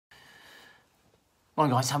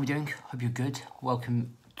Morning guys, how are we doing? Hope you're good.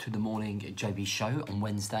 Welcome to the morning JB show on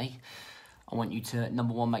Wednesday. I want you to,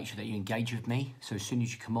 number one, make sure that you engage with me. So as soon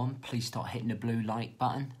as you come on, please start hitting the blue like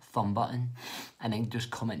button, thumb button, and then just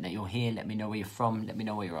comment that you're here. Let me know where you're from. Let me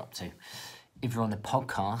know what you're up to. If you're on the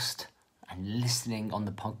podcast and listening on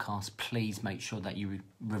the podcast, please make sure that you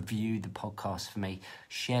review the podcast for me.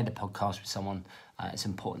 Share the podcast with someone. It's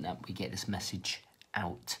important that we get this message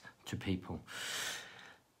out to people.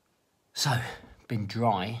 So, been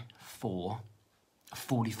dry for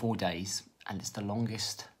 44 days, and it's the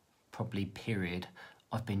longest probably period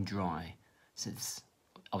I've been dry since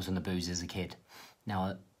I was on the booze as a kid.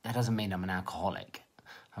 Now, that doesn't mean I'm an alcoholic,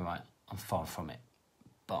 all right? I'm far from it.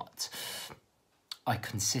 But I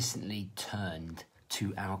consistently turned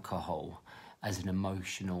to alcohol as an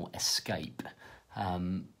emotional escape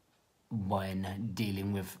when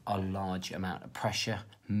dealing with a large amount of pressure,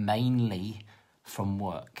 mainly from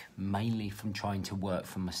work, mainly from trying to work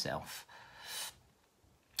for myself.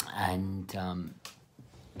 And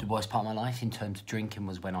the worst part of my life in terms of drinking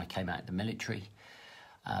was when I came out of the military.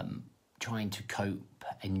 Trying to cope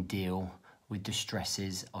and deal with the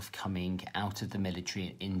stresses of coming out of the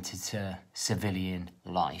military into civilian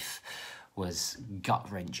life was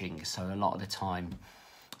gut-wrenching. So a lot of the time,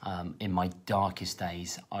 in my darkest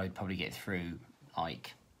days, I would probably get through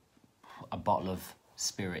like a bottle of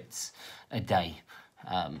spirits a day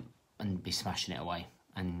and be smashing it away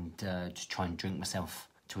and just try and drink myself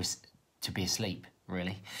to be asleep,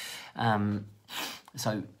 really.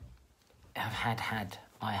 So I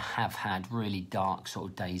have had really dark sort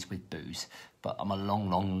of days with booze, but I'm a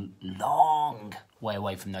long way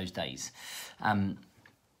away from those days. And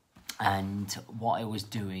what I was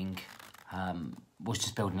doing was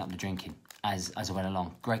just building up the drinking as I went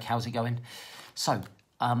along. Greg, how's it going? So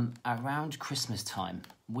around Christmas time,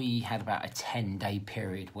 we had about a 10-day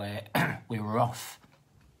period where we were off.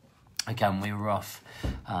 Again, we were off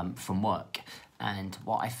from work. And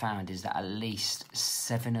what I found is that at least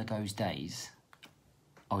 7 of those days,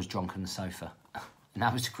 I was drunk on the sofa. And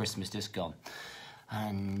that was Christmas just gone.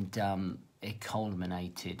 And it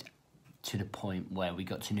culminated to the point where we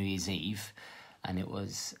got to New Year's Eve, and it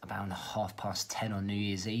was about 10:30 on New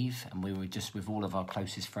Year's Eve, and we were just with all of our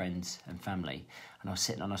closest friends and family, and I was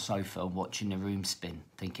sitting on a sofa watching the room spin,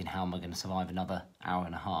 thinking, how am I going to survive another hour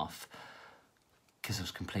and a half? Because I was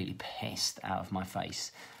completely pissed out of my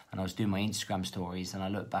face, and I was doing my Instagram stories, and I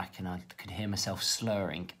looked back and I could hear myself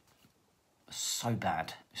slurring. So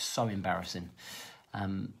bad, so embarrassing.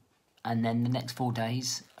 And then the next 4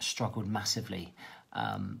 days, I struggled massively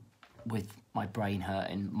with my brain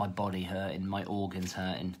hurting, my body hurting, my organs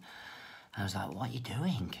hurting. And I was like, what are you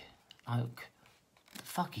doing? Like, what the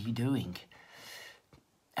fuck are you doing?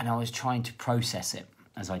 And I was trying to process it,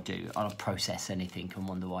 as I do. I don't process anything and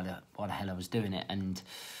wonder why the hell I was doing it. And,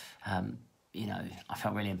 you know, I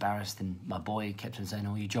felt really embarrassed, and my boy kept on saying,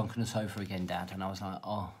 oh, you drunk on the sofa again, Dad? And I was like,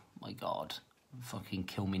 oh, my God, fucking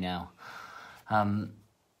kill me now.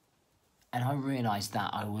 And I realised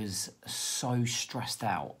that I was so stressed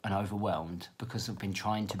out and overwhelmed because I've been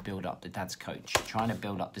trying to build up the Dad's Coach, trying to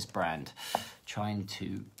build up this brand, trying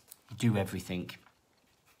to do everything,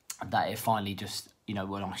 that it finally just, you know,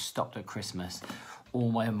 when I stopped at Christmas, all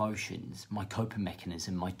my emotions, my coping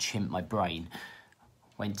mechanism, my brain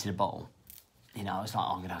went to the bottle. You know, I was like,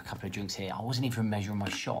 oh, I'm going to have a couple of drinks here. I wasn't even measuring my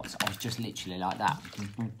shots. I was just literally like that.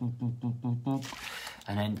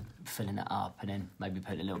 And then filling it up, and then maybe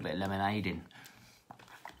put a little bit of lemonade in.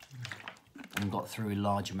 And got through a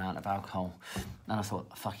large amount of alcohol. And I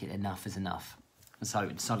thought, fuck it, enough is enough. And so I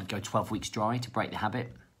decided to go 12 weeks dry to break the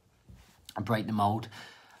habit and break the mould.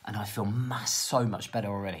 And I feel so much better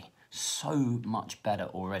already. So much better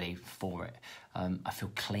already for it. I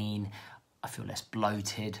feel clean. I feel less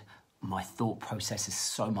bloated. My thought process is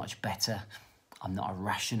so much better. I'm not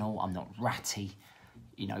irrational. I'm not ratty,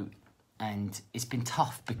 you know. And it's been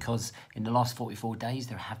tough because in the last 44 days,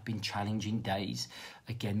 there have been challenging days.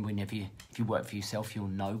 Again, if you work for yourself, you'll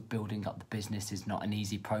know building up the business is not an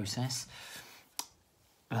easy process.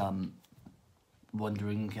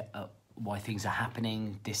 Wondering why things are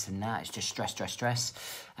happening, this and that. It's just stress.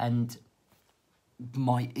 And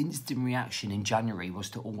my instant reaction in January was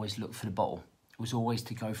to always look for the bottle. It was always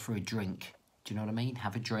to go for a drink. Do you know what I mean?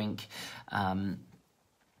 Have a drink, have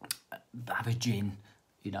a gin,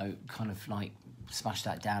 you know, kind of like smash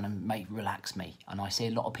that down and relax me. And I see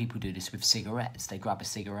a lot of people do this with cigarettes. They grab a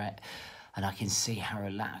cigarette and I can see how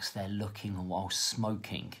relaxed they're looking while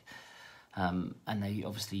smoking. And they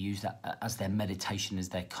obviously use that as their meditation, as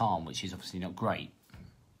their calm, which is obviously not great.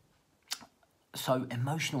 So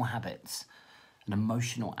emotional habits and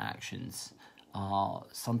emotional actions are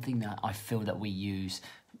something that I feel that we use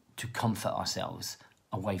to comfort ourselves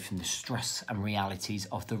away from the stress and realities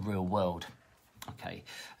of the real world. Okay,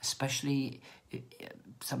 especially it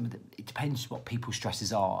depends what people's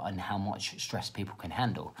stresses are and how much stress people can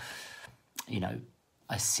handle. You know,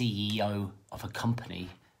 a CEO of a company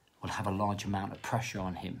will have a large amount of pressure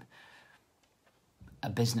on him. A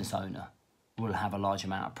business owner will have a large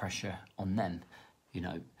amount of pressure on them. You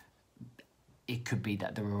know, it could be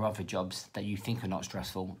that there are other jobs that you think are not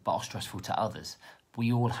stressful, but are stressful to others.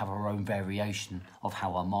 We all have our own variation of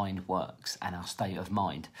how our mind works and our state of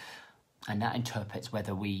mind. And that interprets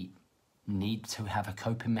whether we need to have a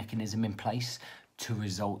coping mechanism in place to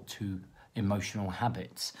result to emotional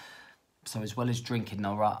habits. So as well as drinking,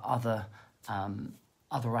 there are other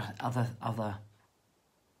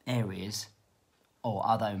areas or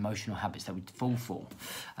other emotional habits that we fall for.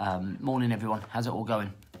 Morning, everyone. How's it all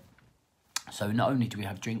going? So not only do we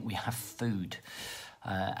have drink, we have food.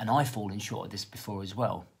 And I've fallen short of this before as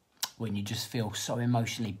well. When you just feel so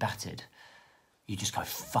emotionally battered, you just go,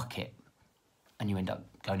 fuck it. And you end up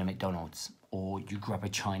going to McDonald's, or you grab a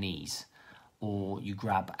Chinese, or you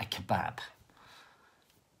grab a kebab.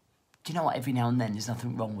 Do you know what? Every now and then, there's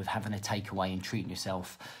nothing wrong with having a takeaway and treating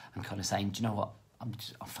yourself and kind of saying, do you know what? I'm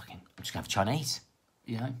just going to have Chinese.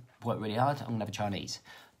 You know, work really hard, I'm going to have a Chinese.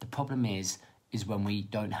 The problem is when we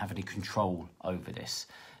don't have any control over this,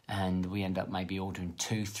 and we end up maybe ordering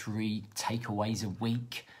 2-3 takeaways a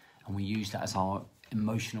week, and we use that as our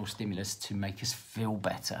emotional stimulus to make us feel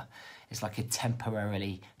better. It's like a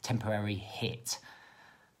temporary hit.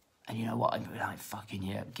 And you know what? I'd be like, fucking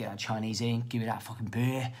yeah, get that Chinese in, give me that fucking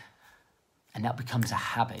beer. And that becomes a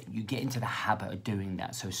habit. You get into the habit of doing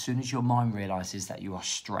that. So as soon as your mind realises that you are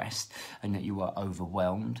stressed and that you are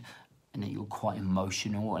overwhelmed and that you're quite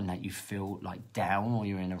emotional and that you feel like down or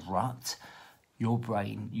you're in a rut, your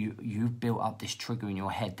brain, you've built up this trigger in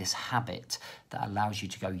your head, this habit that allows you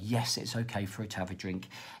to go, yes, it's okay for it to have a drink.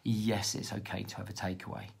 Yes, it's okay to have a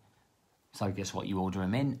takeaway. So guess what? You order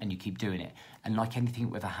them in and you keep doing it. And like anything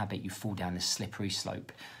with a habit, you fall down this slippery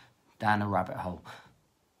slope, down a rabbit hole,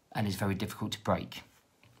 and it's very difficult to break.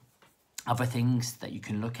 Other things that you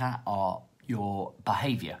can look at are your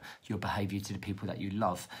behaviour to the people that you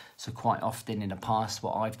love. So quite often in the past,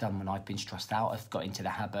 what I've done when I've been stressed out, I've got into the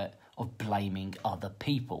habit of blaming other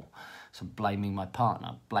people. So blaming my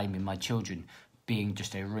partner, blaming my children, being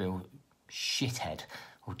just a real shithead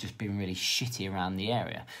or just being really shitty around the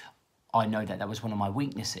area. I know that was one of my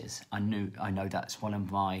weaknesses. I know that's one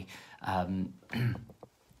of my,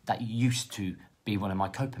 that used to be one of my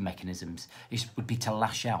coping mechanisms. It would be to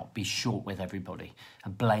lash out, be short with everybody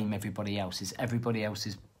and blame everybody else. It's everybody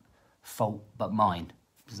else's fault but mine.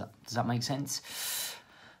 Does that make sense?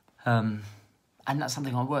 And that's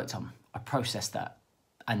something I worked on. I processed that.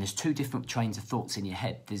 And there's 2 different trains of thoughts in your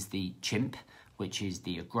head. There's the chimp, which is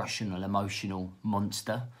the aggressional, emotional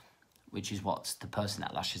monster, which is what's the person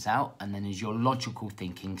that lashes out. And then there's your logical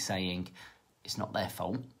thinking saying, it's not their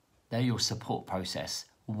fault. They're your support process.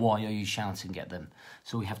 Why are you shouting at them?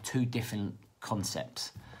 So we have 2 different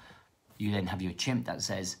concepts. You then have your chimp that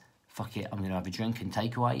says, fuck it, I'm going to have a drink and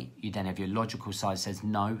take away. You then have your logical side that says,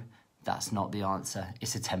 no, that's not the answer.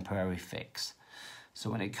 It's a temporary fix. So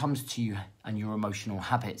when it comes to you and your emotional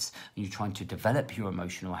habits, and you're trying to develop your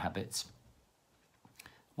emotional habits,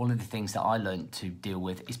 one of the things that I learned to deal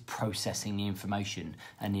with is processing the information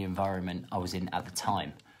and the environment I was in at the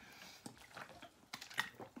time.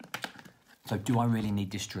 So do I really need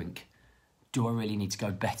this drink? Do I really need to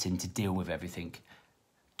go betting to deal with everything?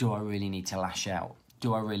 Do I really need to lash out?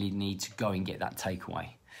 Do I really need to go and get that takeaway?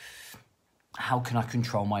 How can I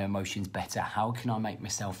control my emotions better? How can I make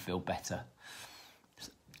myself feel better?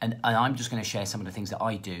 And I'm just going to share some of the things that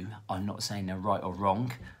I do. I'm not saying they're right or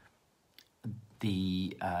wrong.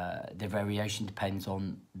 The variant depends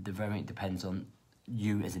on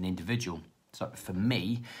you as an individual. So for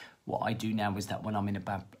me, what I do now is that when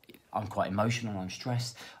I'm quite emotional, I'm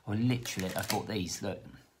stressed, I've got these, look,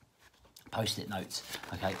 post-it notes,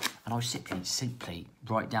 okay? And I'll simply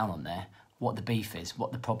write down on there what the beef is,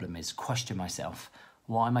 what the problem is, question myself.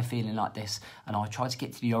 Why am I feeling like this? And I try to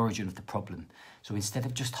get to the origin of the problem. So instead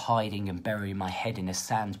of just hiding and burying my head in the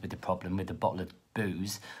sand with the problem, with a bottle of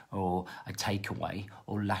booze or a takeaway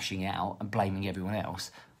or lashing out and blaming everyone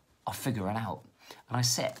else, I'll figure it out. And I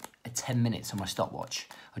set a 10 minutes on my stopwatch.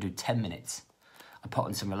 I do 10 minutes. I put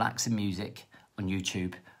on some relaxing music on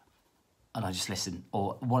YouTube and I just listen.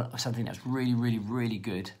 Or something that's really, really, really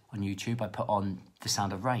good on YouTube, I put on the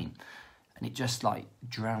sound of rain. And it just like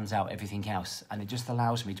drowns out everything else. And it just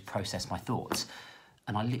allows me to process my thoughts.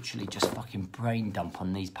 And I literally just fucking brain dump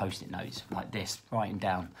on these post-it notes like this, writing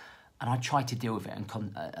down. And I try to deal with it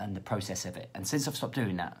and the process of it. And since I've stopped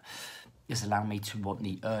doing that, it's allowed me to want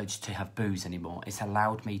the urge to have booze anymore. It's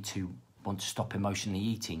allowed me to want to stop emotionally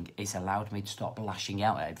eating. It's allowed me to stop lashing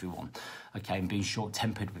out at everyone, okay, and being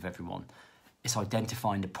short-tempered with everyone. It's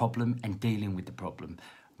identifying the problem and dealing with the problem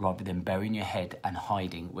rather than burying your head and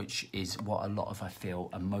hiding, which is what a lot of, I feel,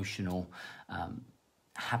 emotional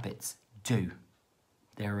habits do.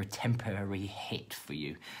 They're a temporary hit for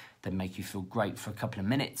you. They make you feel great for a couple of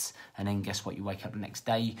minutes, and then guess what? You wake up the next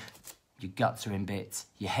day, your guts are in bits,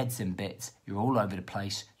 your head's in bits, you're all over the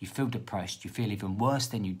place, you feel depressed, you feel even worse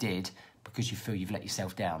than you did because you feel you've let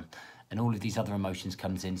yourself down. And all of these other emotions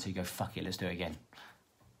comes in, so you go, fuck it, let's do it again.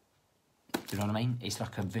 Do you know what I mean? It's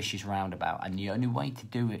like a vicious roundabout, and the only way to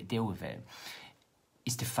deal with it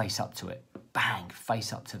is to face up to it. Bang,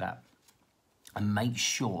 face up to that. And make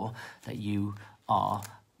sure that you are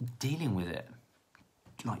dealing with it.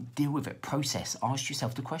 Like, deal with it, process, ask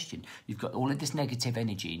yourself the question. You've got all of this negative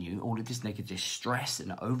energy in you, all of this negative stress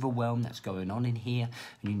and overwhelm that's going on in here,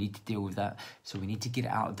 and you need to deal with that. So we need to get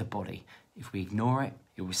it out of the body. If we ignore it,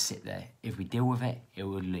 it will sit there. If we deal with it, it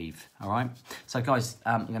will leave, all right? So, guys,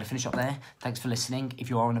 I'm going to finish up there. Thanks for listening.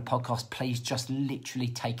 If you are on a podcast, please just literally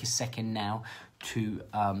take a second now to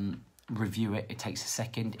review it. It takes a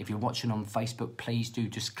second. If you're watching on Facebook, please do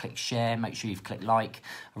just click share. Make sure you've clicked like.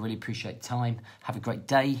 I really appreciate the time. Have a great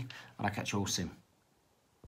day, and I'll catch you all soon.